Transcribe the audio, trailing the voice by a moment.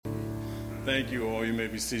Thank you all. You may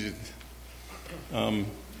be seated. I'm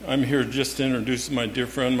here just to introduce my dear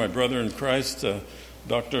friend, my brother in Christ,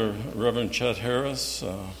 Dr. Reverend Chet Harris.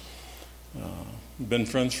 Been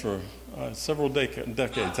friends for several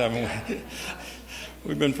decades, haven't we?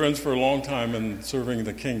 We've been friends for a long time in serving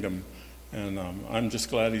the kingdom. And I'm just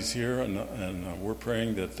glad he's here, and we're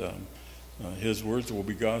praying that his words will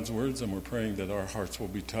be God's words, and we're praying that our hearts will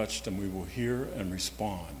be touched and we will hear and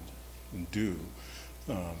respond and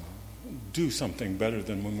do something better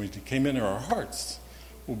than when we came in. Our hearts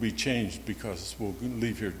will be changed because we'll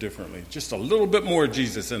leave here differently. Just a little bit more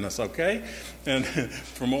Jesus in us, okay? And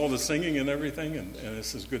from all the singing and everything, and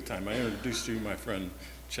this is a good time. I introduced to you my friend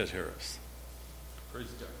Chet Harris. Praise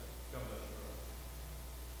God.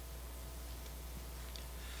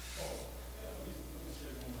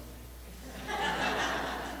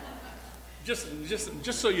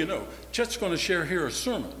 Just so you know, Chet's going to share here a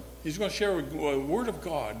sermon. He's going to share a word of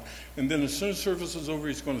God, and then as soon as service is over,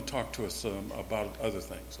 he's going to talk to us about other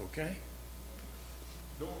things, okay?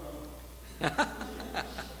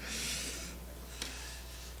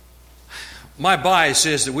 My bias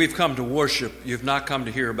is that we've come to worship. You've not come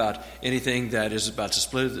to hear about anything that is about to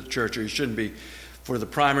split the church, or you shouldn't be. For the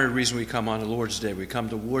primary reason we come on the Lord's Day, we come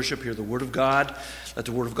to worship, hear the Word of God, let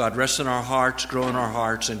the Word of God rest in our hearts, grow in our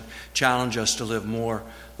hearts, and challenge us to live more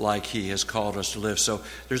like He has called us to live. So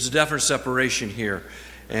there's a definite separation here.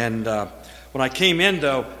 And when I came in,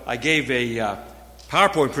 though, I gave a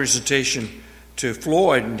PowerPoint presentation to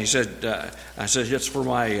Floyd, and he said, I said, it's for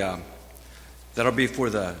my, that'll be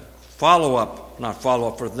for the follow-up,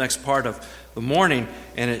 for the next part of the morning,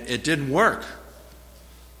 and it didn't work.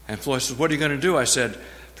 And Floyd says, what are you going to do? I said,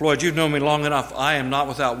 Floyd, you've known me long enough. I am not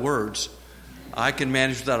without words. I can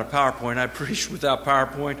manage without a PowerPoint. I preached without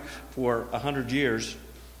PowerPoint for 100 years.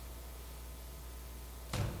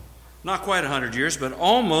 Not quite 100 years, but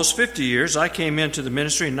almost 50 years. I came into the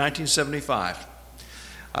ministry in 1975.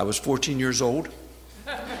 I was 14 years old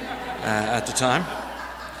at the time.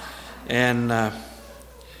 And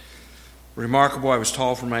remarkable, I was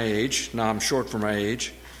tall for my age. Now I'm short for my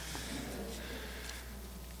age.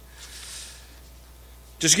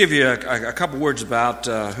 Just to give you a couple words about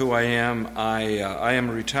who I am. I am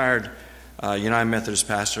a retired United Methodist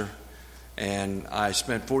pastor, and I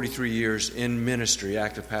spent 43 years in ministry,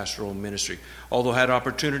 active pastoral ministry. Although I had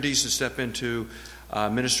opportunities to step into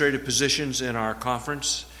administrative positions in our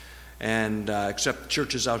conference and accept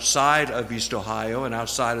churches outside of East Ohio and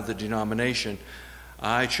outside of the denomination,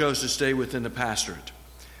 I chose to stay within the pastorate.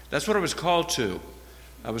 That's what I was called to.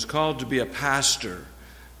 I was called to be a pastor,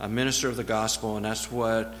 a minister of the gospel, and that's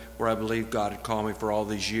where I believe God had called me for all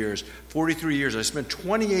these years. 43 years. I spent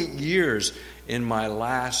 28 years in my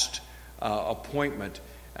last appointment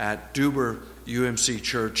at Duber UMC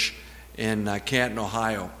Church in Canton,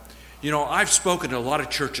 Ohio. You know, I've spoken to a lot of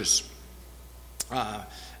churches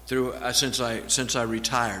since I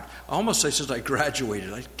retired. I almost say since I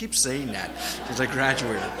graduated. I keep saying that, since I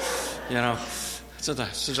graduated. You know,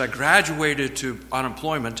 since I graduated to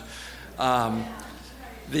unemployment.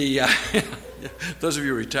 Those of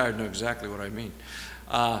you retired know exactly what I mean.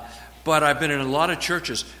 But I've been in a lot of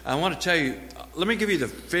churches. I want to tell you, let me give you the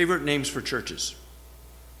favorite names for churches.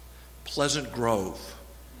 Pleasant Grove,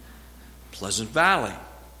 Pleasant Valley.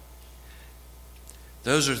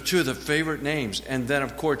 Those are two of the favorite names. And then,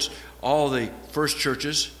 of course, all the First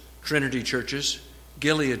churches, Trinity churches,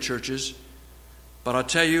 Gilead churches. But I'll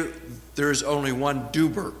tell you, there is only one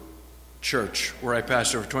Duber Church where I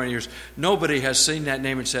pastored for 20 years. Nobody has seen that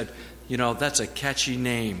name and said, you know, that's a catchy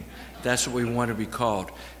name. That's what we want to be called.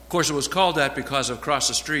 Of course, it was called that because across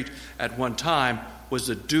the street at one time was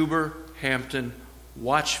the Duber Hampton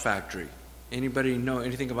Watch Factory. Anybody know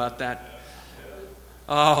anything about that?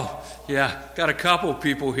 Oh, yeah, got a couple of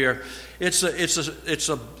people here. It's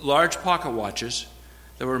a large pocket watches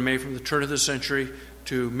that were made from the turn of the century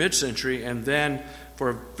to mid-century, and then for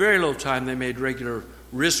a very little time they made regular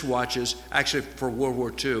wristwatches, actually for World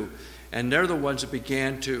War II, and they're the ones that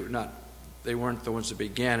began to, they weren't the ones that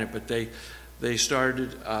began it, but they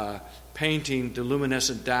started painting the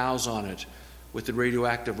luminescent dials on it with the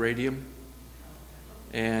radioactive radium,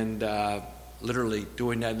 and literally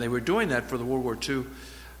doing that. And they were doing that for the World War II,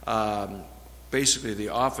 basically the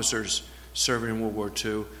officers serving in World War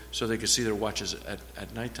II, so they could see their watches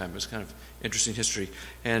at nighttime. It was kind of interesting history,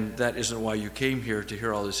 and that isn't why you came here to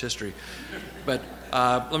hear all this history. But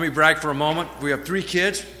let me brag for a moment. We have 3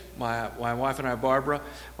 kids. My wife and I, Barbara.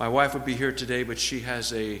 My wife would be here today, but she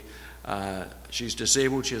has she's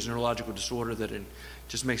disabled. She has a neurological disorder that it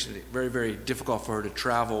just makes it very, very difficult for her to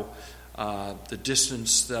travel the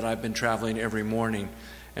distance that I've been traveling every morning.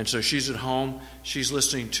 And so she's at home. She's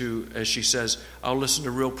listening to, as she says, I'll listen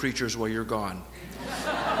to real preachers while you're gone.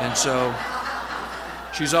 And so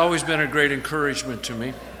she's always been a great encouragement to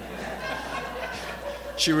me.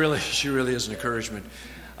 She really is an encouragement.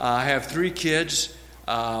 I have 3 kids,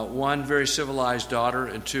 one very civilized daughter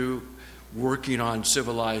and 2 working on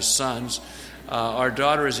civilized sons. Our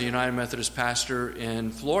daughter is a United Methodist pastor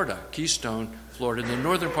in Florida, Keystone, Florida, in the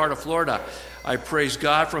northern part of Florida. I praise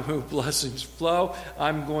God from whom blessings flow.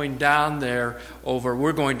 We're going down there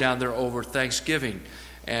over Thanksgiving,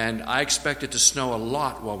 and I expect it to snow a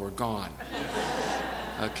lot while we're gone.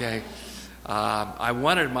 Okay? I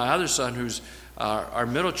wanted my other son, who's our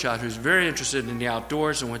middle child, who's very interested in the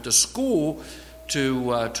outdoors and went to school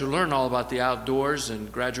to learn all about the outdoors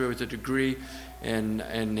and graduate with a degree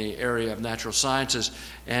in the area of natural sciences.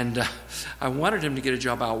 And I wanted him to get a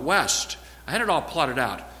job out west. I had it all plotted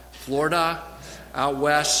out. Florida, out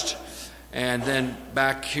west, and then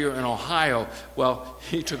back here in Ohio. Well,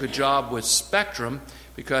 he took a job with Spectrum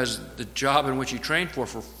because the job in which he trained for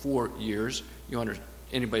 4 years,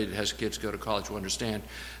 anybody that has kids go to college will understand,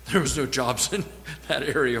 there was no jobs in that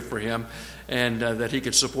area for him, and that he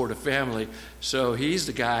could support a family. So he's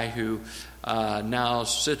the guy who now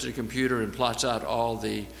sits at a computer and plots out all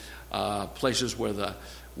the places where the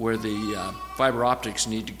fiber optics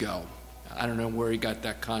need to go. I don't know where he got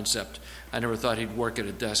that concept. I never thought he'd work at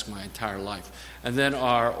a desk my entire life. And then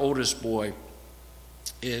our oldest boy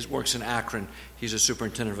works in Akron. He's a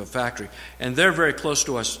superintendent of a factory. And they're very close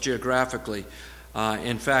to us geographically.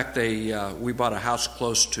 In fact, we bought a house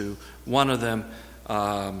close to one of them,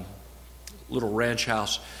 little ranch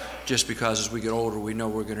house, just because as we get older, we know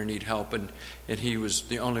we're going to need help. And he was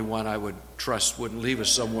the only one I would trust wouldn't leave us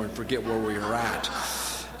somewhere and forget where we were at.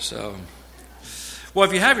 So, well,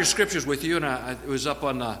 if you have your scriptures with you, and it was up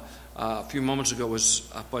on a few moments ago, it was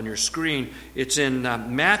up on your screen. It's in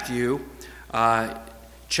Matthew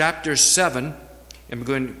chapter 7, and we're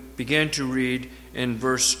going to begin to read in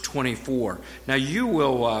verse 24. Now you're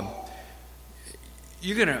going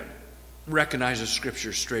to recognize the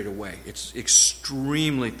scripture straight away. It's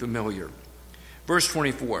extremely familiar. Verse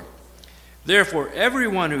 24. Therefore,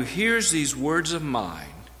 everyone who hears these words of mine,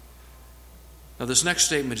 now this next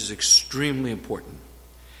statement is extremely important,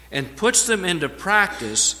 and puts them into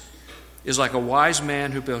practice is like a wise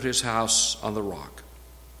man who built his house on the rock.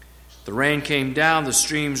 The rain came down, the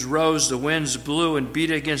streams rose, the winds blew and beat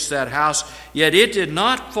against that house, yet it did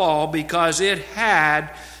not fall because it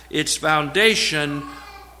had its foundation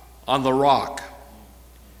on the rock.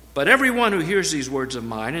 But everyone who hears these words of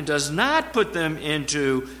mine and does not put them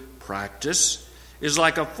into practice is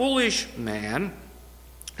like a foolish man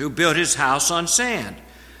who built his house on sand.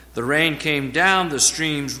 The rain came down, the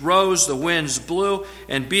streams rose, the winds blew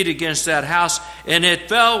and beat against that house, and it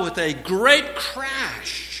fell with a great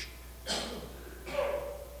crash.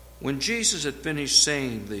 When Jesus had finished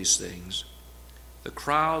saying these things, the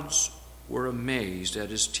crowds were amazed at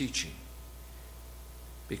his teaching,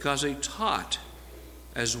 because he taught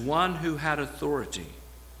as one who had authority,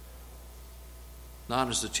 not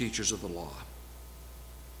as the teachers of the law.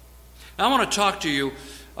 Now, I want to talk to you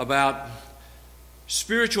about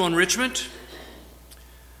spiritual enrichment,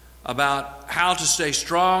 about how to stay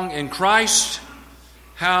strong in Christ,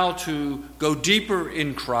 how to go deeper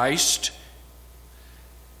in Christ.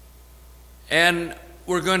 And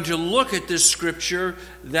we're going to look at this scripture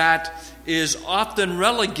that is often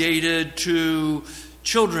relegated to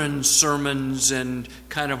children's sermons and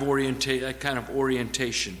kind of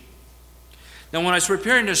orientation. Now, when I was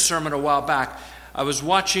preparing this sermon a while back, I was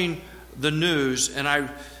watching the news, and I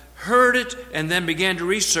heard it and then began to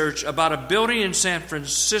research about a building in San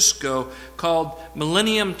Francisco called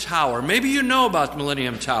Millennium Tower. Maybe you know about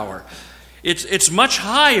Millennium Tower. It's much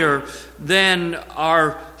higher than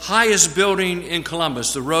our highest building in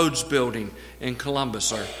Columbus, the Rhodes Building in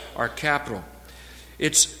Columbus, our capital.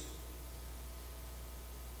 It's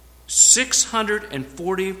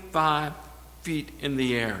 645 feet in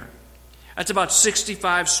the air. That's about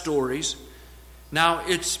 65 stories. Now,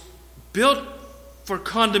 it's built for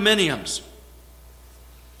condominiums.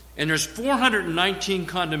 And there's 419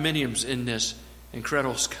 condominiums in this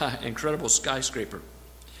incredible skyscraper.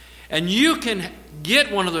 And you can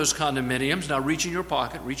get one of those condominiums, now reach in your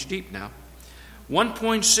pocket, reach deep now,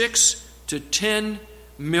 $1.6 to $10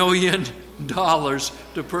 million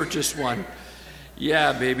to purchase one.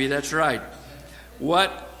 Yeah, baby, that's right.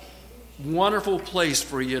 What wonderful place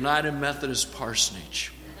for a United Methodist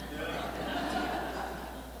parsonage.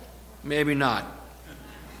 Maybe not.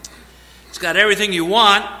 It's got everything you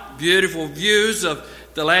want, beautiful views of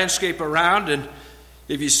the landscape around, and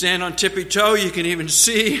if you stand on tippy toe, you can even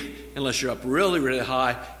see unless you're up really, really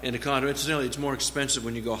high in a condo. Incidentally, it's more expensive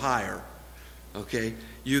when you go higher. Okay,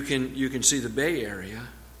 you can see the Bay Area.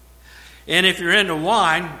 And if you're into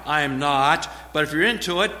wine, I am not, but if you're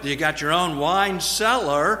into it, you got your own wine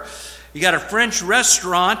cellar, you got a French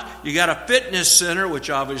restaurant, you got a fitness center, which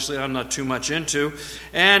obviously I'm not too much into,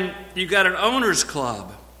 and you got an owner's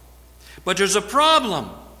club. But there's a problem,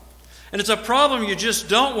 and it's a problem you just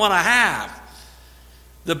don't want to have.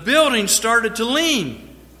 The building started to lean.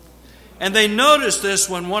 And they noticed this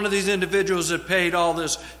when one of these individuals that paid all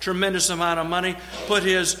this tremendous amount of money put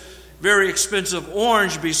his very expensive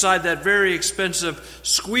orange beside that very expensive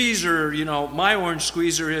squeezer. You know, my orange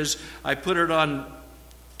squeezer is, I put it on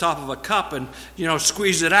top of a cup and,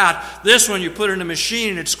 squeeze it out. This one, you put it in a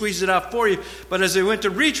machine and it squeezes it out for you. But as they went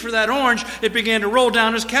to reach for that orange, it began to roll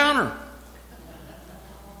down his counter.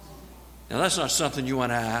 Now, that's not something you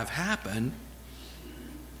want to have happen.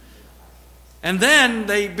 And then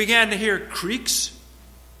they began to hear creaks.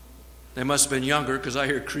 They must have been younger because I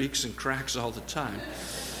hear creaks and cracks all the time.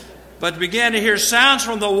 But began to hear sounds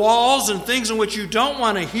from the walls and things in which you don't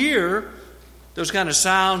want to hear. Those kind of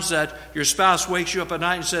sounds that your spouse wakes you up at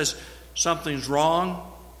night and says, something's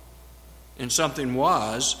wrong. And something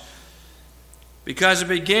was. Because it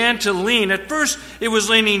began to lean. At first, it was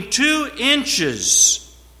leaning 2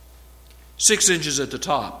 inches. 6 inches at the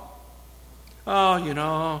top.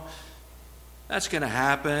 Oh, that's going to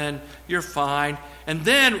happen. You're fine. And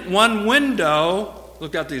then one window,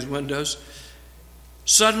 look out these windows,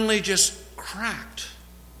 suddenly just cracked,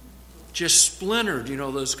 just splintered,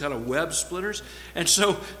 those kind of web splinters. And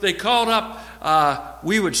so they called up,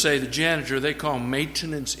 we would say the janitor, they call them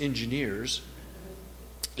maintenance engineers.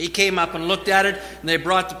 He came up and looked at it, and they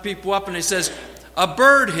brought the people up, and he says, a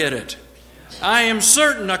bird hit it. I am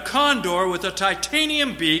certain a condor with a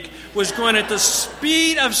titanium beak was going at the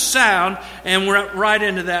speed of sound and went right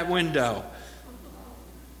into that window.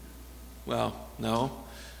 Well, no.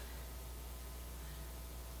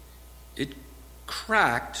 It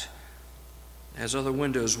cracked, as other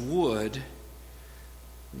windows would,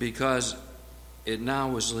 because it now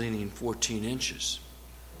was leaning 14 inches.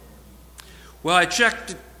 Well, I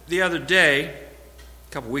checked the other day,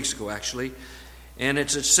 a couple weeks ago actually, and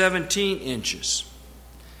it's at 17 inches.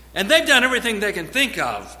 And they've done everything they can think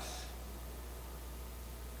of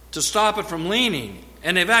to stop it from leaning.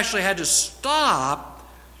 And they've actually had to stop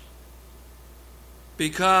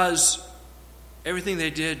because everything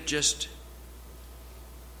they did just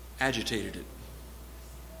agitated it.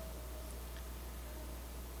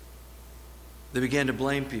 They began to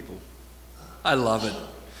blame people. I love it.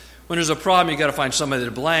 When there's a problem, you've got to find somebody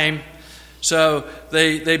to blame. So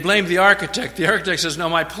they blame the architect. The architect says, no,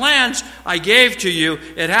 my plans I gave to you,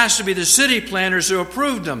 it has to be the city planners who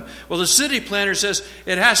approved them. Well, the city planner says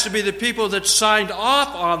it has to be the people that signed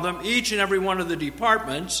off on them, each and every one of the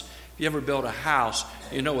departments. If you ever build a house,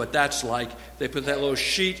 you know what that's like. They put that little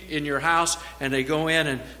sheet in your house, and they go in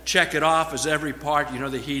and check it off as every part,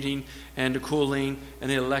 the heating and the cooling and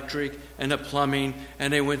the electric and the plumbing,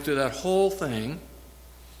 and they went through that whole thing.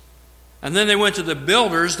 And then they went to the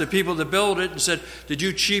builders, the people that built it, and said, did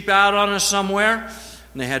you cheap out on us somewhere?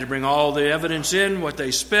 And they had to bring all the evidence in, what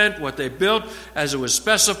they spent, what they built, as it was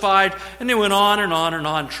specified. And they went on and on and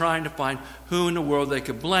on, trying to find who in the world they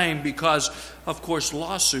could blame because, of course,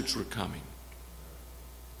 lawsuits were coming.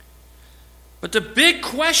 But the big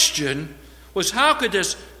question was, how could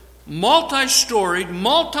this multi-storied,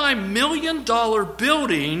 multi-million-dollar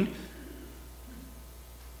building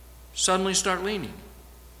suddenly start leaning?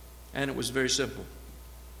 And it was very simple.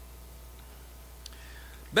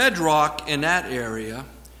 Bedrock in that area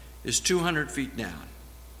is 200 feet down.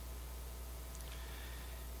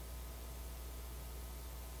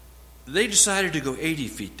 They decided to go 80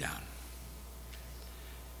 feet down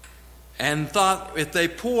and thought if they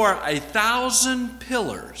pour 1,000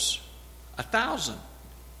 pillars, 1,000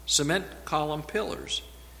 cement column pillars,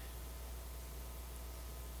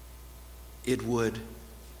 it would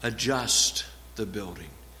adjust the building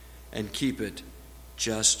and keep it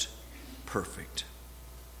just perfect.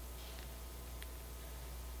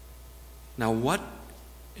 Now, what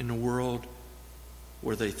in the world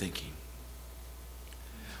were they thinking?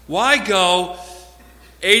 Why go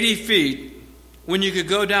 80 feet when you could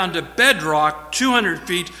go down to bedrock 200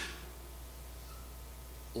 feet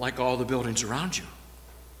like all the buildings around you?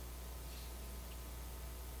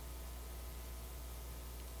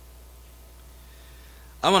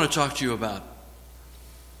 I want to talk to you about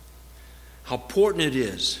how important it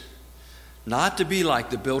is not to be like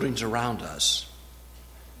the buildings around us,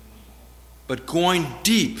 but going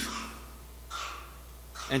deep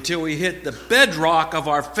until we hit the bedrock of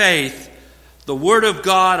our faith, The Word of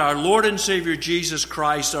God, our Lord and Savior Jesus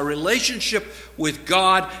Christ, our relationship with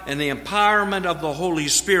God, and the empowerment of the Holy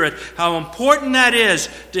Spirit, how important that is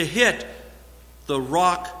to hit the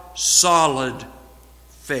rock-solid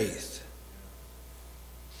faith.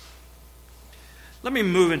 Let me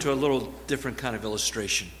move into a little different kind of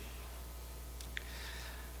illustration.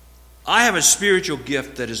 I have a spiritual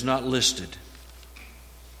gift that is not listed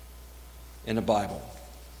in the Bible.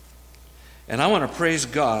 And I want to praise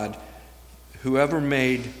God, whoever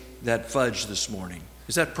made that fudge this morning.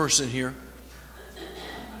 Is that person here?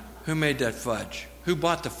 Who made that fudge? Who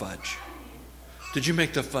bought the fudge? Did you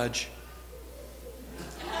make the fudge?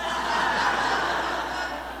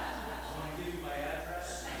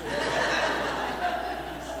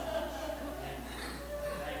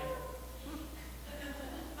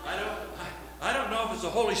 I don't know if it's the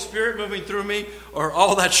Holy Spirit moving through me or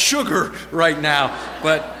all that sugar right now,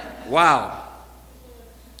 but wow.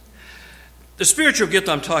 The spiritual gift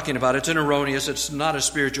I'm talking about, it's an erroneous, it's not a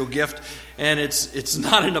spiritual gift, and it's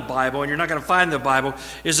not in the Bible, and you're not going to find in the Bible,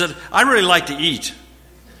 is that I really like to eat.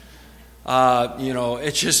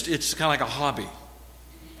 It's kind of like a hobby.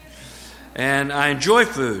 And I enjoy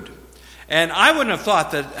food. And I wouldn't have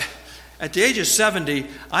thought that at the age of 70,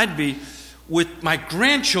 I'd be with my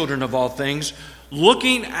grandchildren, of all things,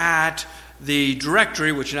 looking at the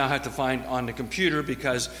directory, which now I have to find on the computer,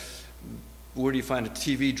 because where do you find a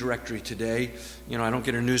TV directory today? I don't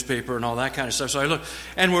get a newspaper and all that kind of stuff. So I look,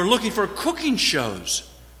 and we're looking for cooking shows.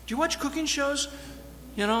 Do you watch cooking shows?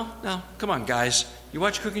 No, come on, guys. You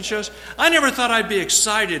watch cooking shows? I never thought I'd be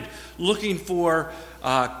excited looking for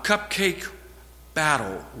cupcake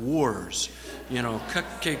battle wars.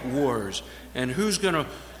 Cupcake wars, and who's gonna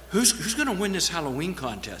win this Halloween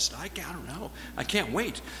contest? I don't know. I can't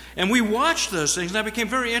wait. And we watched those things, and I became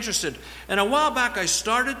very interested. And a while back, I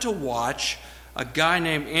started to watch a guy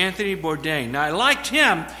named Anthony Bourdain. Now, I liked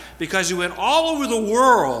him because he went all over the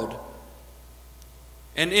world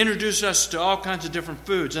and introduced us to all kinds of different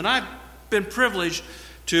foods. And I've been privileged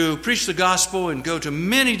to preach the gospel and go to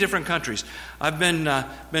many different countries. I've been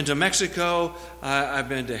to Mexico. I've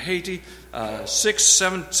been to Haiti 6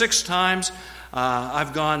 times.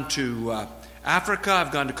 I've gone to Africa.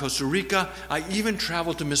 I've gone to Costa Rica. I even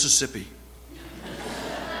traveled to Mississippi.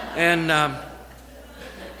 And,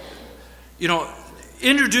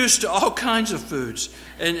 introduced to all kinds of foods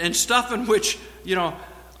and stuff in which,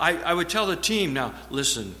 I would tell the team, now,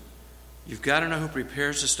 listen, you've got to know who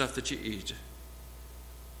prepares the stuff that you eat.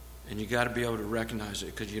 And you got to be able to recognize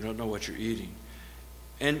it because you don't know what you're eating.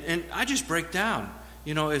 And I just break down.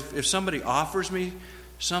 If somebody offers me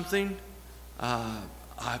something, I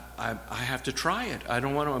have to try it. I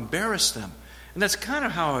don't want to embarrass them. And that's kind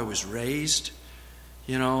of how I was raised.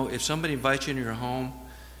 If somebody invites you into your home,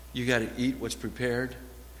 you got to eat what's prepared.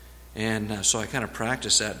 And so I kind of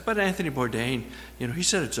practice that. But Anthony Bourdain, he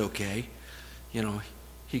said it's okay.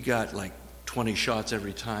 He got like 20 shots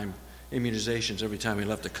every time, immunizations every time he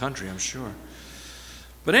left the country, I'm sure.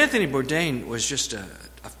 But Anthony Bourdain was just a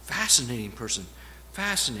fascinating person.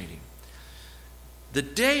 Fascinating. The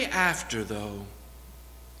day after, though,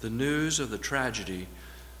 the news of the tragedy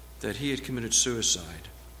that he had committed suicide,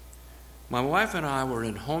 my wife and I were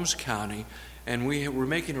in Holmes County, and we were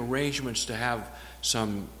making arrangements to have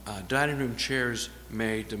some dining room chairs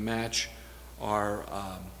made to match our,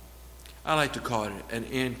 I like to call it an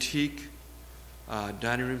antique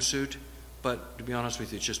dining room suit, but to be honest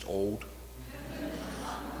with you, it's just old.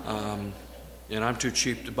 And I'm too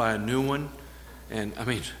cheap to buy a new one. And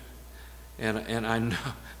I know,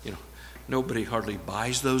 nobody hardly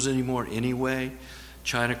buys those anymore anyway,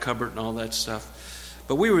 China cupboard and all that stuff.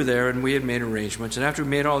 But we were there, and we had made arrangements. And after we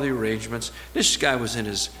made all the arrangements, this guy was in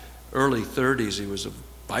his early 30s. He was a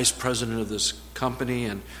vice president of this company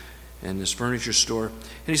and this furniture store.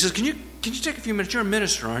 And he says, can you take a few minutes? You're a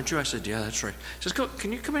minister, aren't you? I said, yeah, that's right. He says,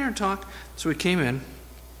 can you come here and talk? So we came in,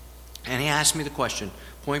 and he asked me the question,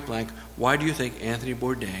 point blank, why do you think Anthony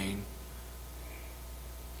Bourdain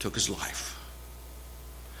took his life?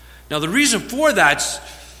 Now, the reason for that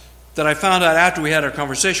I found out after we had our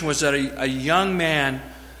conversation was that a young man,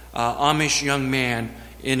 Amish young man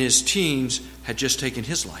in his teens, had just taken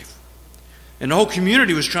his life. And the whole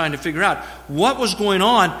community was trying to figure out what was going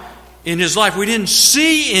on in his life. We didn't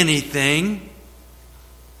see anything,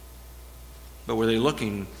 but were they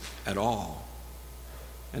looking at all?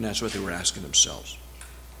 And that's what they were asking themselves.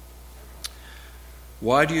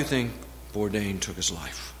 Why do you think Bourdain took his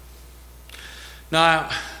life? Now,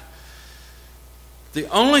 the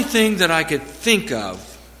only thing that I could think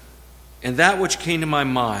of, and that which came to my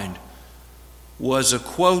mind, was a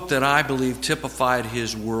quote that I believe typified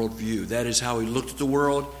his worldview. That is how he looked at the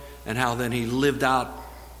world. and how then he lived out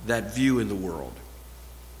that view in the world.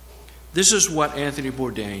 This is what Anthony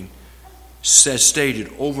Bourdain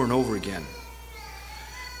stated over and over again.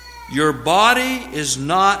 Your body is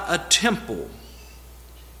not a temple.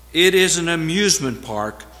 It is an amusement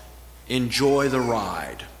park. Enjoy the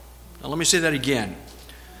ride. Now let me say that again.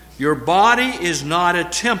 Your body is not a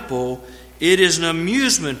temple. It is an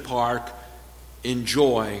amusement park.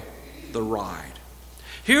 Enjoy the ride.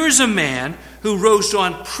 Here is a man who rose to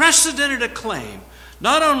unprecedented acclaim,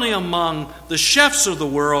 not only among the chefs of the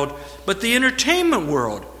world, but the entertainment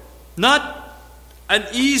world. Not an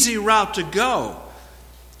easy route to go.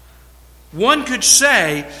 One could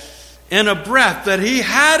say in a breath that he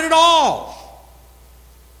had it all.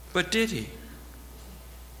 But did he?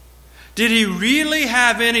 Did he really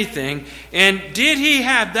have anything? And did he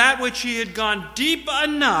have that which he had gone deep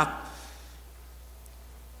enough,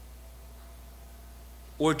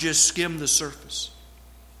 or just skim the surface?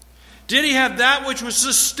 Did he have that which was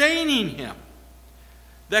sustaining him,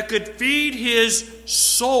 that could feed his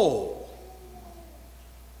soul?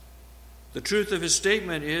 The truth of his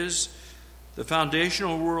statement is the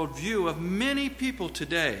foundational worldview of many people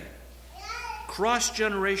today,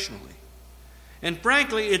 cross-generationally. And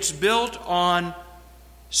frankly, it's built on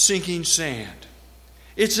sinking sand.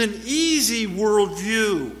 It's an easy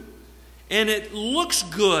worldview, and it looks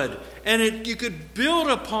good, and you could build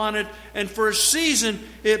upon it, and for a season,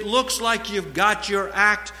 it looks like you've got your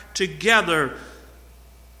act together.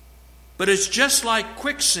 But it's just like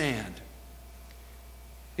quicksand.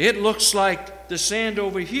 It looks like the sand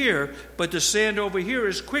over here, but the sand over here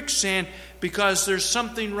is quicksand because there's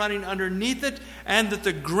something running underneath it, and that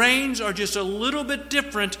the grains are just a little bit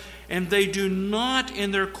different, and they do not in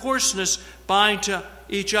their coarseness bind to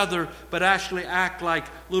each other, but actually act like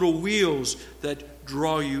little wheels that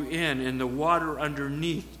draw you in, and the water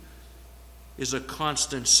underneath is a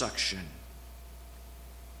constant suction.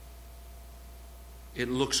 It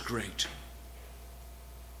looks great.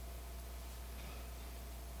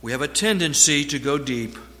 We have a tendency to go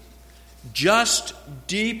deep, just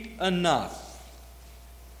deep enough.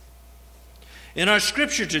 In our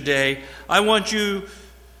scripture today, I want you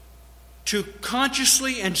to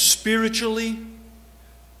consciously and spiritually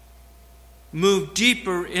move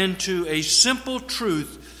deeper into a simple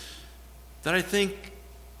truth that I think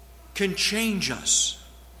can change us.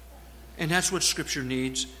 And that's what Scripture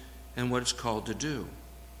needs and what it's called to do.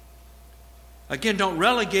 Again, don't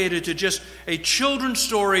relegate it to just a children's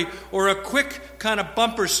story or a quick kind of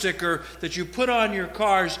bumper sticker that you put on your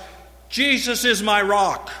cars. Jesus is my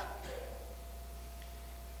rock.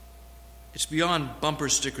 It's beyond bumper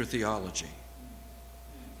sticker theology.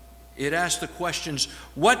 It asks the questions,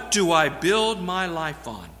 what do I build my life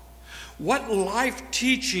on? What life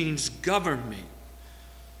teachings govern me?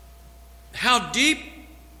 How deep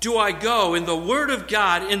do I go in the Word of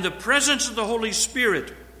God, in the presence of the Holy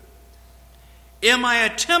Spirit? Am I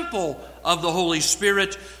a temple of the Holy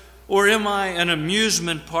Spirit, or am I an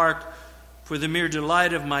amusement park for the mere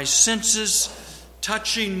delight of my senses,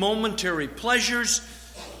 touching momentary pleasures,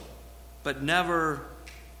 but never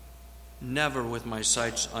with my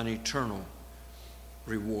sights on eternal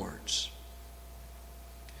rewards?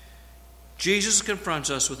 Jesus confronts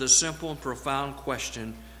us with a simple and profound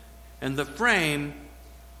question in the frame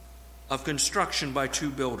of construction by two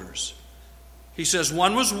builders. He says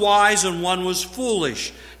one was wise and one was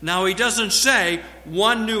foolish. Now he doesn't say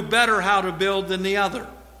one knew better how to build than the other.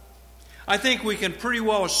 I think we can pretty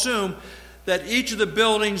well assume that each of the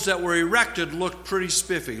buildings that were erected looked pretty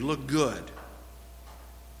spiffy, looked good.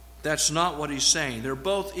 That's not what he's saying. They're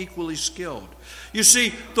both equally skilled. You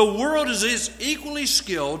see, the world is equally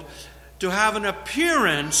skilled to have an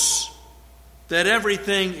appearance that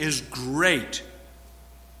everything is great,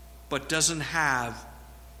 but doesn't have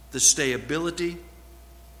the stability,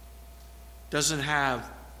 doesn't have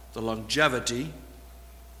the longevity,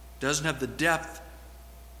 doesn't have the depth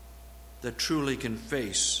that truly can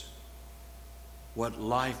face what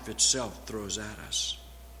life itself throws at us.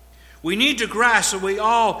 We need to grasp that we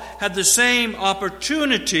all have the same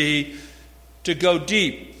opportunity to go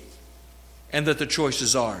deep, and that the choice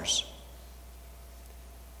is ours.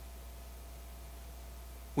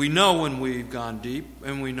 We know when we've gone deep,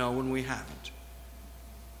 and we know when we haven't.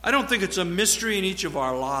 I don't think it's a mystery in each of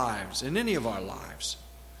our lives, in any of our lives.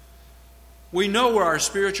 We know where our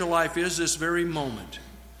spiritual life is this very moment.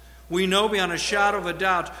 We know beyond a shadow of a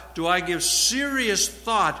doubt, do I give serious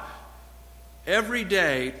thought every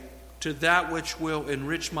day to that which will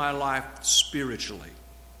enrich my life spiritually?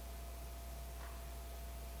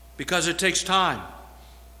 Because it takes time.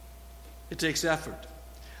 It takes effort.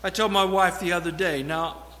 I told my wife the other day,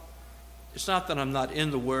 now, It's not that I'm not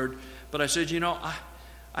in the Word, but I said,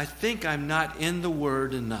 I think I'm not in the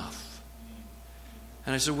Word enough.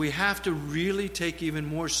 And I said, we have to really take even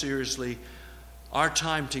more seriously our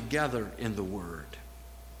time together in the Word.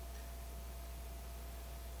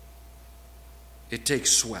 It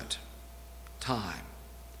takes sweat, time,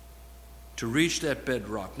 to reach that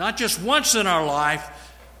bedrock. Not just once in our life,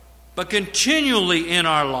 but continually in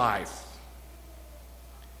our life.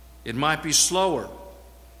 It might be slower.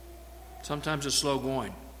 Sometimes it's slow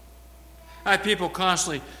going. I have people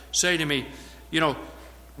constantly say to me,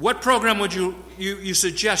 what program would you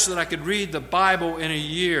suggest that I could read the Bible in a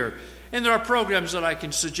year? And there are programs that I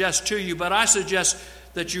can suggest to you, but I suggest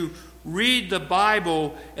that you read the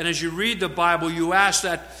Bible, and as you read the Bible, you ask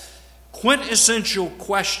that quintessential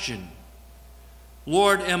question,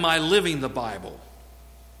 Lord, am I living the Bible?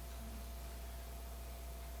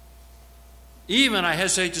 Even I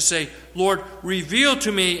hesitate to say, Lord, reveal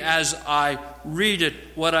to me as I read it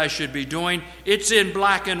what I should be doing. It's in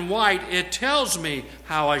black and white. It tells me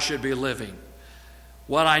how I should be living.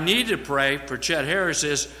 What I need to pray for Chet Harris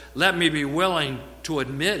is, let me be willing to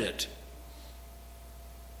admit it.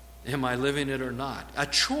 Am I living it or not? A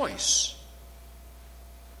choice.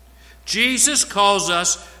 Jesus calls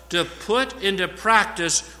us to put into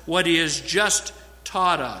practice what he has just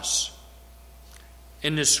taught us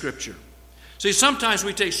in this scripture. See, sometimes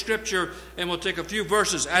we take scripture and we'll take a few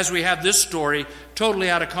verses, as we have this story, totally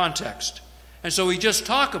out of context. And so we just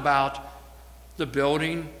talk about the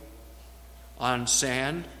building on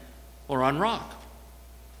sand or on rock.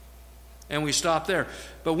 And we stop there.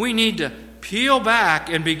 But we need to peel back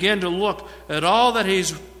and begin to look at all that he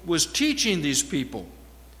was teaching these people.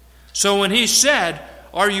 So when he said,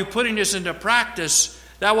 are you putting this into practice?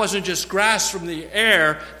 That wasn't just grass from the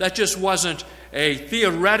air. That just wasn't a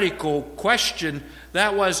theoretical question.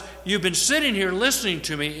 That was, you've been sitting here listening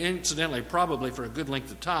to me, incidentally, probably for a good length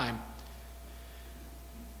of time.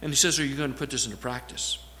 And he says, are you going to put this into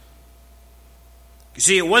practice? You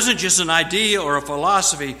see, it wasn't just an idea or a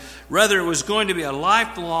philosophy. Rather, it was going to be a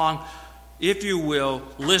lifelong, if you will,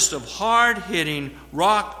 list of hard-hitting,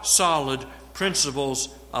 rock-solid principles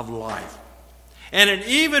of life. And it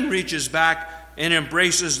even reaches back and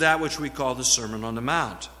embraces that which we call the Sermon on the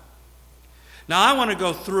Mount. Now, I want to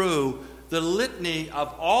go through the litany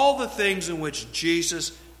of all the things in which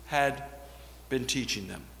Jesus had been teaching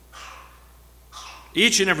them.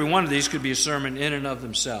 Each and every one of these could be a sermon in and of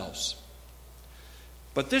themselves.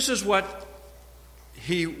 But this is what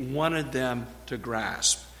he wanted them to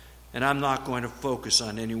grasp. And I'm not going to focus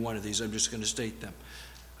on any one of these. I'm just going to state them.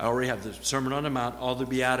 I already have the Sermon on the Mount, all the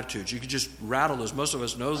Beatitudes. You could just rattle those. Most of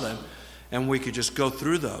us know them. And we could just go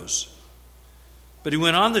through those. But he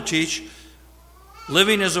went on to teach,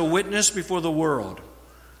 living as a witness before the world.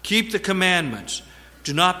 Keep the commandments.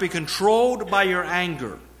 Do not be controlled by your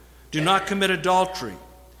anger. Do not commit adultery.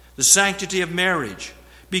 The sanctity of marriage.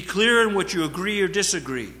 Be clear in what you agree or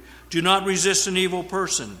disagree. Do not resist an evil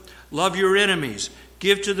person. Love your enemies.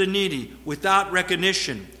 Give to the needy without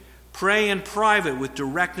recognition. Pray in private with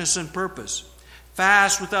directness and purpose.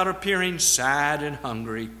 Fast without appearing sad and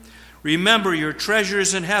hungry. Remember, your treasure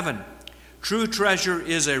is in heaven. True treasure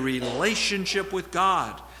is a relationship with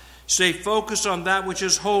God. Stay focused on that which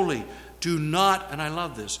is holy. Do not, and I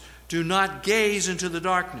love this, do not gaze into the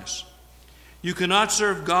darkness. You cannot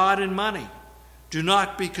serve God and money. Do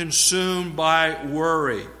not be consumed by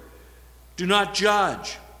worry. Do not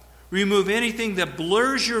judge. Remove anything that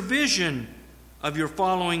blurs your vision of your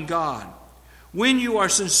following God. When you are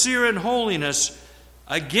sincere in holiness,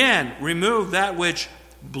 again, remove that which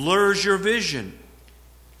blurs your vision.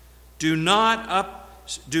 Do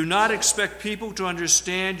not expect people to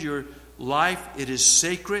understand your life. It is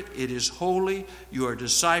sacred. It is holy. You are a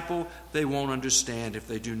disciple. They won't understand if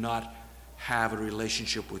they do not have a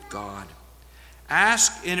relationship with God.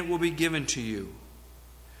 Ask and it will be given to you.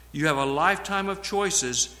 You have a lifetime of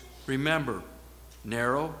choices. Remember,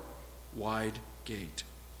 narrow, wide gate.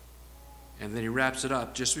 And then he wraps it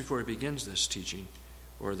up just before he begins this teaching,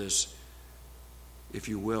 or this, if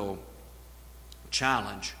you will,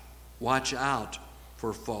 challenge. Watch out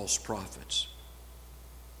for false prophets.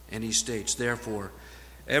 And he states, therefore,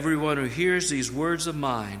 everyone who hears these words of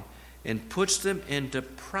mine and puts them into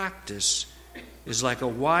practice is like a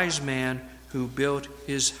wise man who built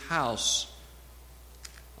his house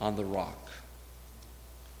on the rock.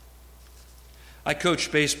 I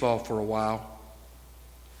coached baseball for a while,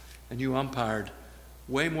 and you umpired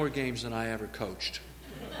way more games than I ever coached.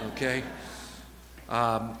 Okay?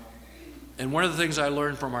 And one of the things I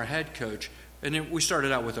learned from our head coach, and we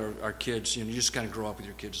started out with our kids, you just kind of grow up with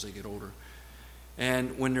your kids as they get older.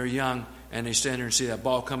 And when they're young and they stand there and see that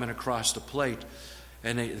ball coming across the plate,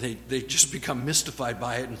 and they just become mystified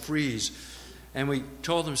by it and freeze. And we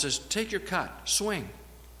told them, says, take your cut, swing.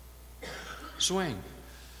 Swing.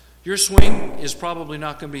 Your swing is probably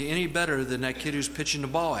not going to be any better than that kid who's pitching the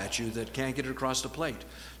ball at you that can't get it across the plate.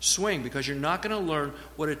 Swing, because you're not going to learn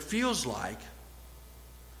what it feels like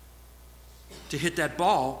to hit that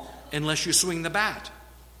ball unless you swing the bat.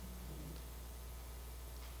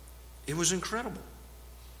 It was incredible.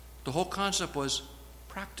 The whole concept was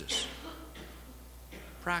practice.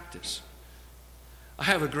 Practice. I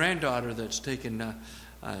have a granddaughter that's taken,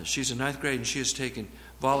 she's in 9th grade, and she has taken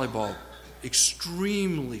volleyball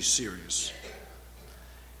extremely serious.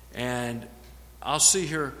 And I'll see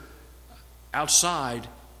her outside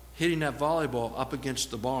hitting that volleyball up against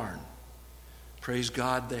the barn. Praise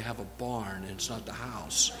God, they have a barn, and it's not the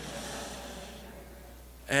house.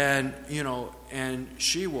 And, and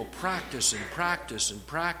she will practice and practice and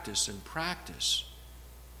practice and practice.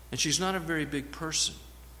 And she's not a very big person.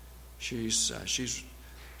 She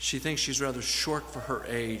thinks she's rather short for her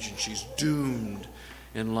age, and she's doomed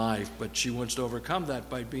in life, but she wants to overcome that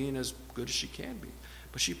by being as good as she can be.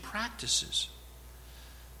 But she practices.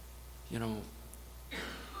 Many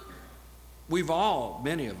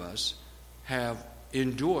of us have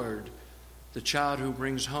endured the child who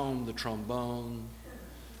brings home the trombone,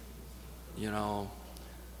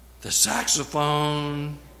 the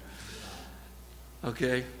saxophone,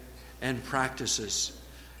 okay, and practices.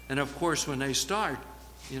 And of course, when they start,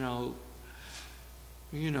 you know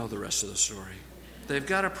the rest of the story. They've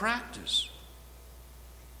got to practice.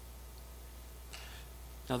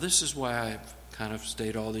 Now, this is why I've kind of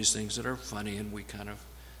stated all these things that are funny, and we kind of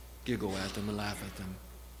giggle at them and laugh at them.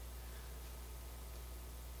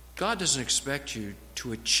 God doesn't expect you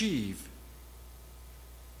to achieve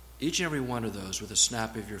each and every one of those with a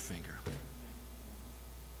snap of your finger.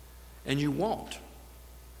 And you won't.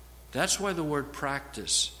 That's why the word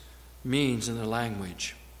practice means in the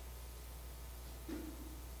language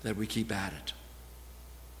that we keep at it.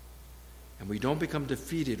 And we don't become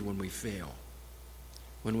defeated when we fail,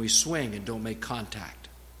 when we swing and don't make contact.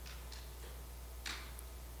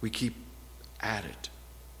 We keep at it.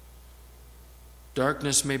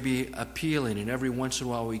 Darkness may be appealing, and every once in a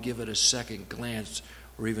while we give it a second glance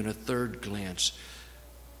or even a third glance.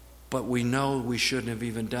 But we know we shouldn't have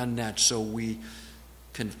even done that, so we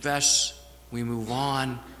confess, we move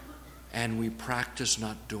on, and we practice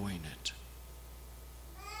not doing it.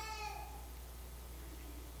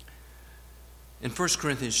 In 1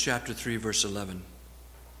 Corinthians chapter 3, verse 11,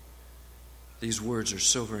 these words are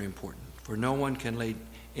so very important. For no one can lay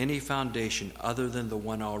any foundation other than the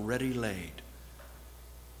one already laid,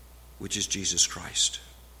 which is Jesus Christ.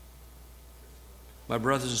 My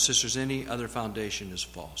brothers and sisters, any other foundation is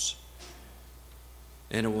false.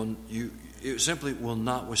 And it simply will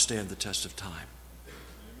not withstand the test of time.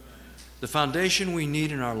 The foundation we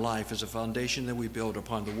need in our life is a foundation that we build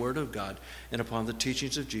upon the Word of God and upon the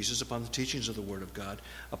teachings of Jesus, upon the teachings of the Word of God,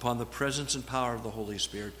 upon the presence and power of the Holy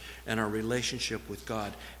Spirit and our relationship with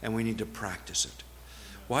God, and we need to practice it.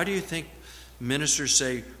 Why do you think ministers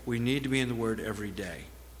say we need to be in the Word every day?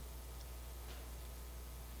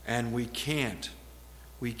 And we cannot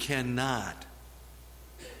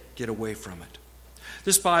get away from it.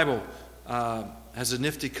 This Bible has a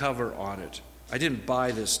nifty cover on it. I didn't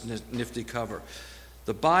buy this nifty cover.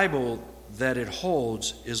 The Bible that it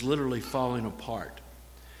holds is literally falling apart.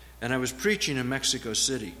 And I was preaching in Mexico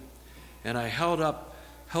City, and I held up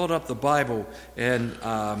the Bible, and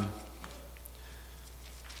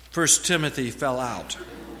 1 Timothy fell out.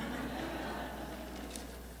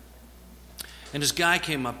 And this guy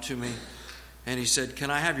came up to me, and he said, "Can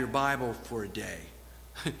I have your Bible for a day?"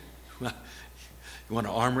 You want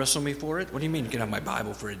to arm wrestle me for it? What do you mean you can have my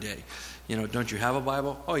Bible for a day? Don't you have a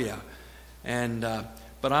Bible? Oh, yeah. And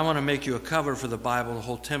but I want to make you a cover for the Bible to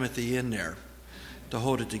hold Timothy in there, to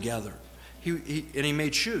hold it together. He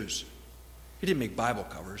made shoes. He didn't make Bible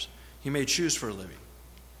covers. He made shoes for a living.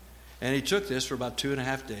 And he took this for about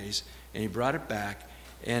 2.5 days, and he brought it back,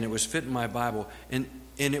 and it was fitting my Bible, and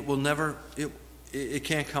it will never, it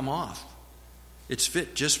can't come off. It's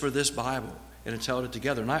fit just for this Bible, and it's held it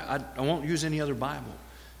together. And I won't use any other Bible.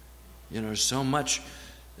 There's so much,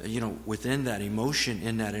 within that, emotion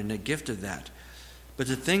in that, and the gift of that. But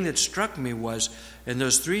the thing that struck me was, in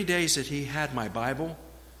those 3 days that he had my Bible,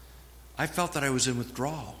 I felt that I was in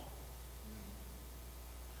withdrawal.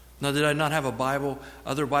 Now, did I not have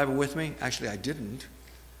other Bible with me? Actually, I didn't.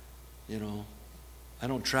 I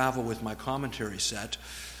don't travel with my commentary set,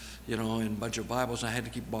 and a bunch of Bibles. I had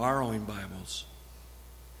to keep borrowing Bibles.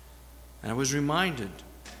 And I was reminded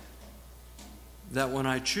that when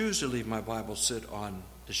I choose to leave my Bible sit on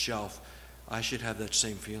the shelf, I should have that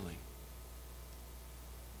same feeling.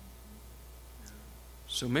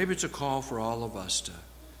 So maybe it's a call for all of us to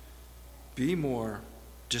be more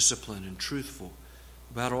disciplined and truthful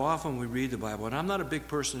about how often we read the Bible. And I'm not a big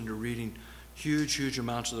person into reading huge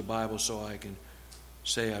amounts of the Bible so I can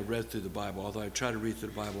say I read through the Bible, although I try to read through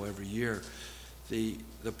the Bible every year. The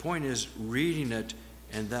point is reading it,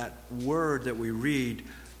 and that word that we read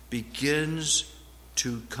begins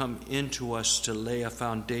to come into us to lay a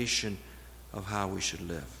foundation of how we should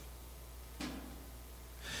live.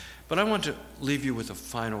 But I want to leave you with a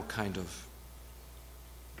final kind of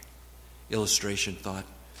illustration thought.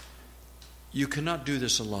 You cannot do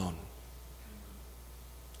this alone.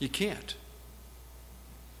 You can't.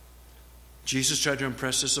 Jesus tried to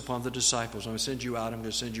impress this upon the disciples. I'm going to send you out. I'm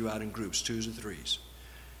going to send you out in groups, 2s and 3s.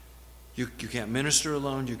 You can't minister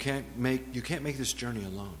alone. You can't make this journey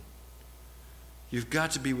alone. You've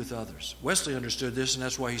got to be with others. Wesley understood this, and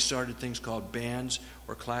that's why he started things called bands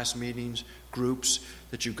or class meetings, groups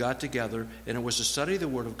that you got together, and it was to study the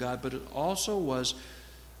Word of God, but it also was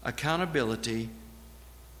accountability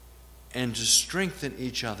and to strengthen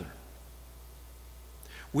each other.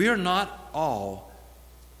 We are not all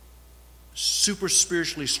super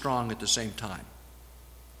spiritually strong at the same time.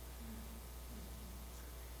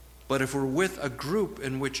 But if we're with a group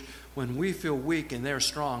in which when we feel weak and they're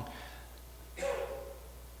strong,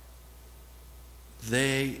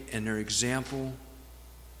 they and their example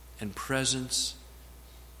and presence,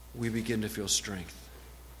 we begin to feel strength.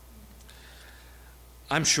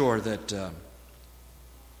 I'm sure that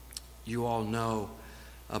you all know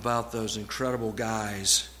about those incredible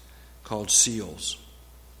guys called SEALs.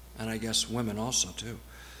 And I guess women also too.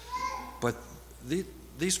 But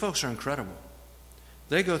these folks are incredible.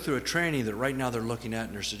 They go through a training that right now they're looking at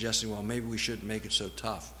and they're suggesting, well, maybe we shouldn't make it so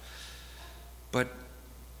tough. But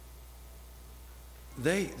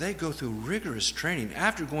they go through rigorous training.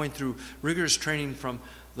 After going through rigorous training from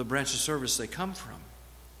the branch of service they come from.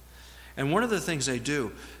 And one of the things they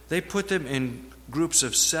do, they put them in groups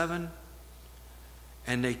of 7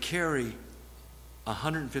 and they carry a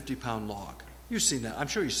 150-pound log. You've seen that. I'm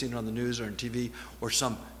sure you've seen it on the news or on TV or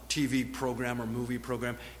some TV program or movie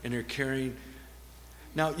program, and they're carrying.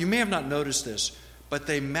 Now, you may have not noticed this, but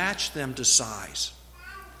they match them to size.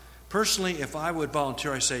 Personally, if I would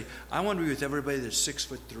volunteer, I say, I want to be with everybody that's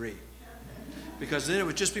 6'3", because then it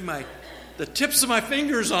would just be the tips of my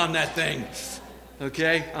fingers on that thing.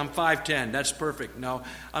 Okay? I'm 5'10". That's perfect. No,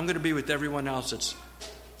 I'm going to be with everyone else that's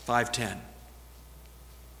 5'10".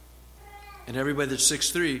 And everybody that's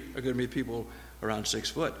 6'3" are going to be people around 6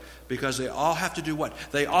 foot. Because they all have to do what?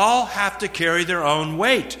 They all have to carry their own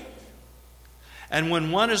weight. And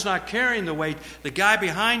when one is not carrying the weight, the guy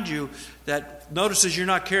behind you that notices you're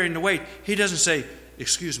not carrying the weight, he doesn't say,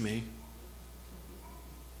 excuse me,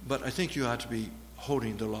 but I think you ought to be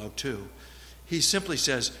holding the log too. He simply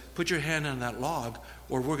says, put your hand on that log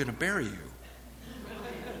or we're going to bury you.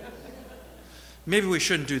 Maybe we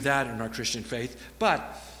shouldn't do that in our Christian faith,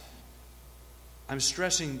 but I'm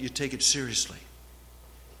stressing you take it seriously.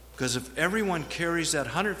 Because if everyone carries that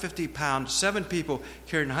 150 pounds, 7 people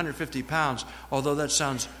carrying 150 pounds, although that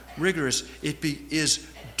sounds rigorous, it is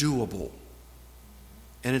doable.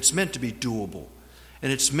 And it's meant to be doable.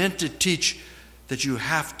 And it's meant to teach that you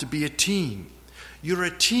have to be a team. You're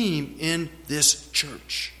a team in this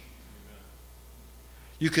church.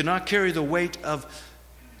 You cannot carry the weight of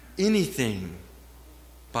anything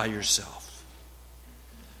by yourself.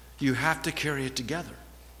 You have to carry it together.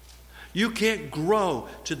 You can't grow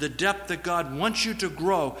to the depth that God wants you to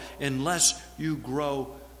grow unless you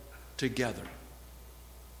grow together.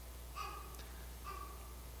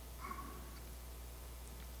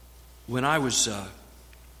 When I was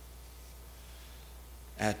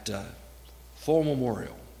at Full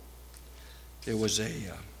Memorial, there was a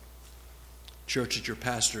church that your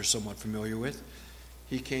pastor is somewhat familiar with.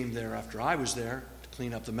 He came there after I was there to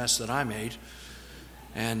clean up the mess that I made.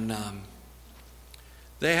 And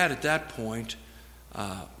they had at that point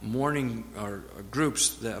morning or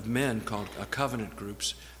groups of men called covenant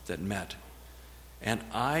groups that met. And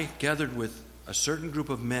I gathered with a certain group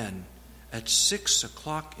of men at 6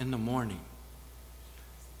 o'clock in the morning.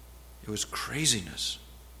 It was craziness.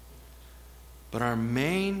 But our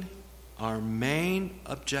main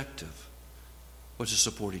objective was to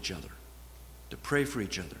support each other, to pray for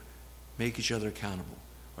each other, make each other accountable.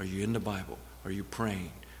 Are you in the Bible? Are you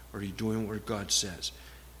praying? Are you doing what God says?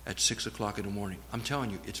 At 6 o'clock in the morning. I'm telling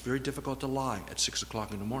you, it's very difficult to lie at 6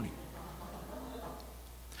 o'clock in the morning.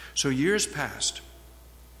 So years passed.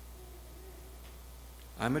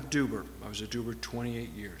 I'm at Duber. I was at Duber 28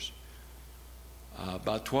 years.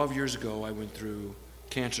 About 12 years ago, I went through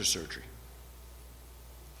cancer surgery.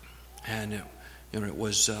 And it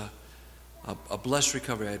was a blessed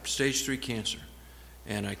recovery. I had stage 3 cancer,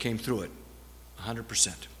 and I came through it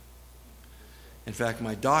 100%. In fact,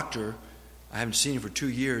 my doctor, I haven't seen him for 2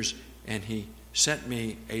 years, and he sent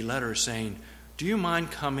me a letter saying, "Do you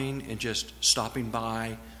mind coming and just stopping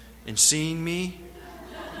by and seeing me?"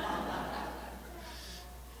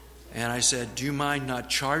 And I said, "Do you mind not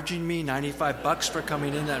charging me $95 for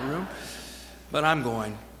coming in that room?" But I'm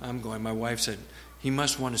going. My wife said, "He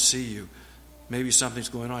must want to see you. Maybe something's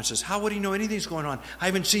going on." He says, "How would he know anything's going on? I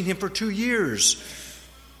haven't seen him for 2 years."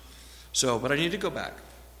 But I need to go back.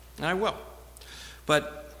 And I will.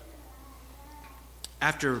 But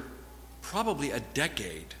after probably a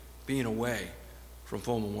decade being away from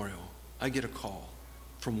Full Memorial, I get a call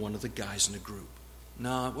from one of the guys in the group.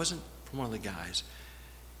 No, it wasn't from one of the guys.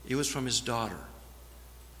 It was from his daughter,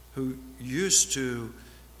 who used to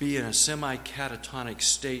be in a semi-catatonic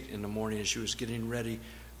state in the morning as she was getting ready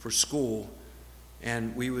for school,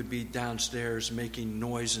 and we would be downstairs making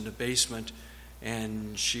noise in the basement,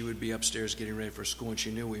 and she would be upstairs getting ready for school, and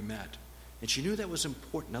she knew we met. And she knew that was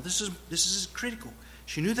important. Now, this is critical.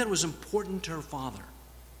 She knew that was important to her father.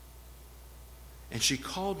 And she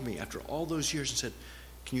called me after all those years and said,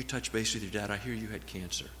 "Can you touch base with your dad? I hear you had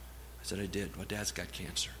cancer." I said, "I did. My dad's got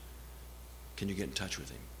cancer. Can you get in touch with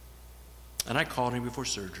him?" And I called him before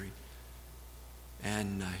surgery.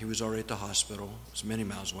 And he was already at the hospital. It was many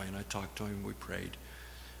miles away, and I talked to him and we prayed.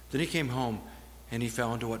 Then he came home, and he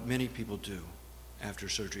fell into what many people do after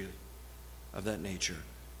surgery of that nature.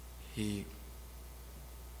 He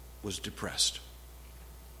was depressed.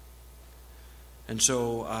 And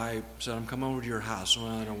so I said, "I'm coming over to your house." "Well,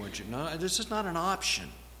 I don't want you." "No, this is not an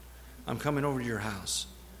option. I'm coming over to your house."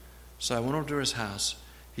 So I went over to his house.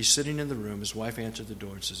 He's sitting in the room. His wife answered the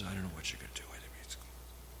door and says, "I don't know what you're going to do with him."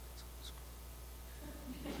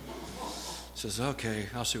 He says, "Okay,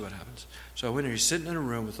 I'll see what happens." So I went in. He's sitting in a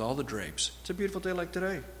room with all the drapes. It's a beautiful day like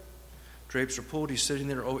today. Drapes are pulled. He's sitting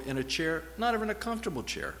there in a chair, not even a comfortable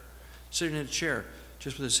chair, sitting in a chair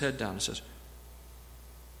just with his head down. He says,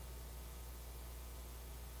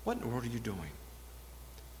 "What in the world are you doing?"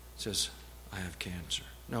 He says, "I have cancer."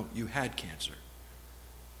 "No, you had cancer.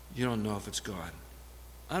 You don't know if it's gone."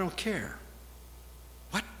 "I don't care."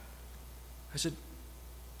 "What?" I said,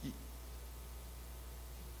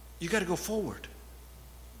 you got to go forward."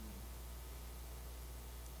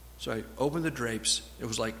 So I opened the drapes. It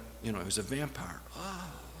was like, it was a vampire.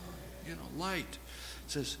 Light.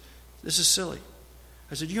 He says, "This is silly."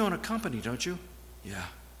 I said, "You own a company, don't you?" "Yeah."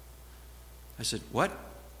 I said, "What?"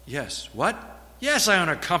 "Yes." "What?" "Yes, I own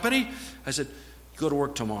a company." I said, "Go to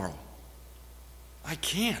work tomorrow." "I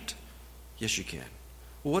can't." "Yes, you can."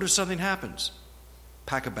 "Well, what if something happens?"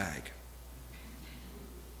 "Pack a bag."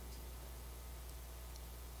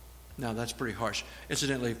 Now, that's pretty harsh.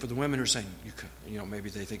 Incidentally, for the women who are saying, maybe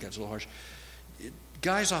they think that's a little harsh,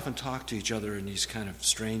 guys often talk to each other in these kind of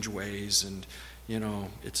strange ways, and,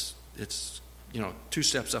 it's 2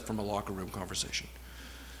 steps up from a locker room conversation.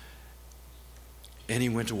 And he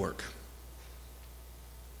went to work.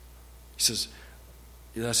 He says,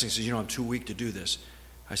 "I'm too weak to do this."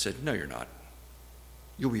 I said, "No, you're not.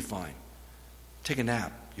 You'll be fine. Take a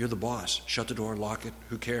nap. You're the boss. Shut the door, lock it.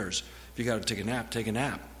 Who cares? If you got to take a nap, take a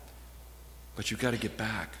nap. But you've got to get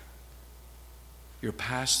back. You're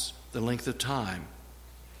past the length of time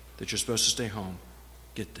that you're supposed to stay home.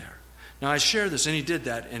 Get there." Now, I share this, and he did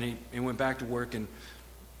that, and he went back to work, and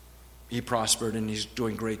he prospered, and he's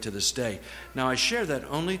doing great to this day. Now, I share that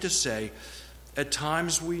only to say, at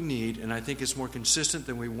times we need, and I think it's more consistent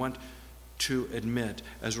than we want to admit,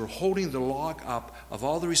 as we're holding the log up of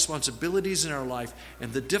all the responsibilities in our life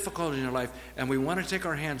and the difficulty in our life, and we want to take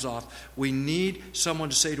our hands off, we need someone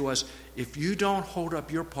to say to us, "If you don't hold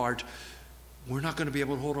up your part, we're not going to be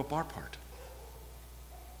able to hold up our part."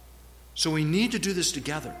 So we need to do this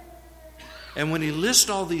together. And when he lists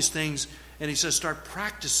all these things, and he says start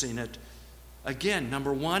practicing it, again,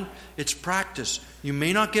 number one, it's practice. You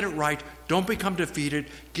may not get it right. Don't become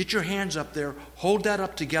defeated. Get your hands up there. Hold that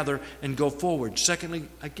up together and go forward. Secondly,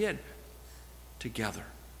 again, together.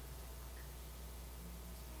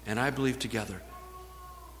 And I believe together,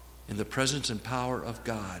 in the presence and power of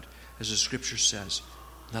God, as the Scripture says,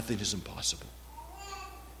 nothing is impossible.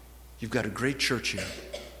 You've got a great church here.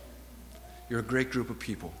 You're a great group of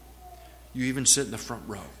people. You even sit in the front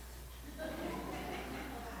row.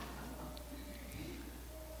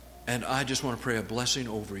 And I just want to pray a blessing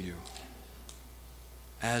over you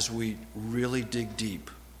as we really dig deep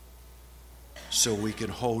so we can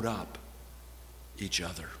hold up each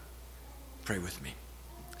other. Pray with me.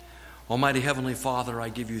 Almighty Heavenly Father, I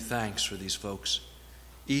give you thanks for these folks,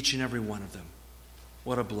 each and every one of them.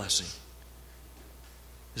 What a blessing.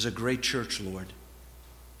 It's a great church, Lord.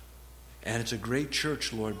 And it's a great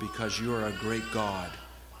church, Lord, because you are a great God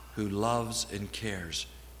who loves and cares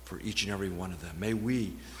for each and every one of them. May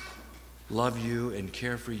we love you and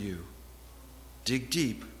care for you. Dig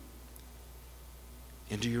deep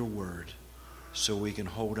into your word so we can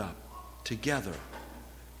hold up together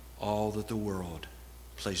all that the world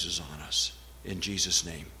places on us. In Jesus'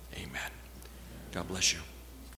 name, amen. God bless you.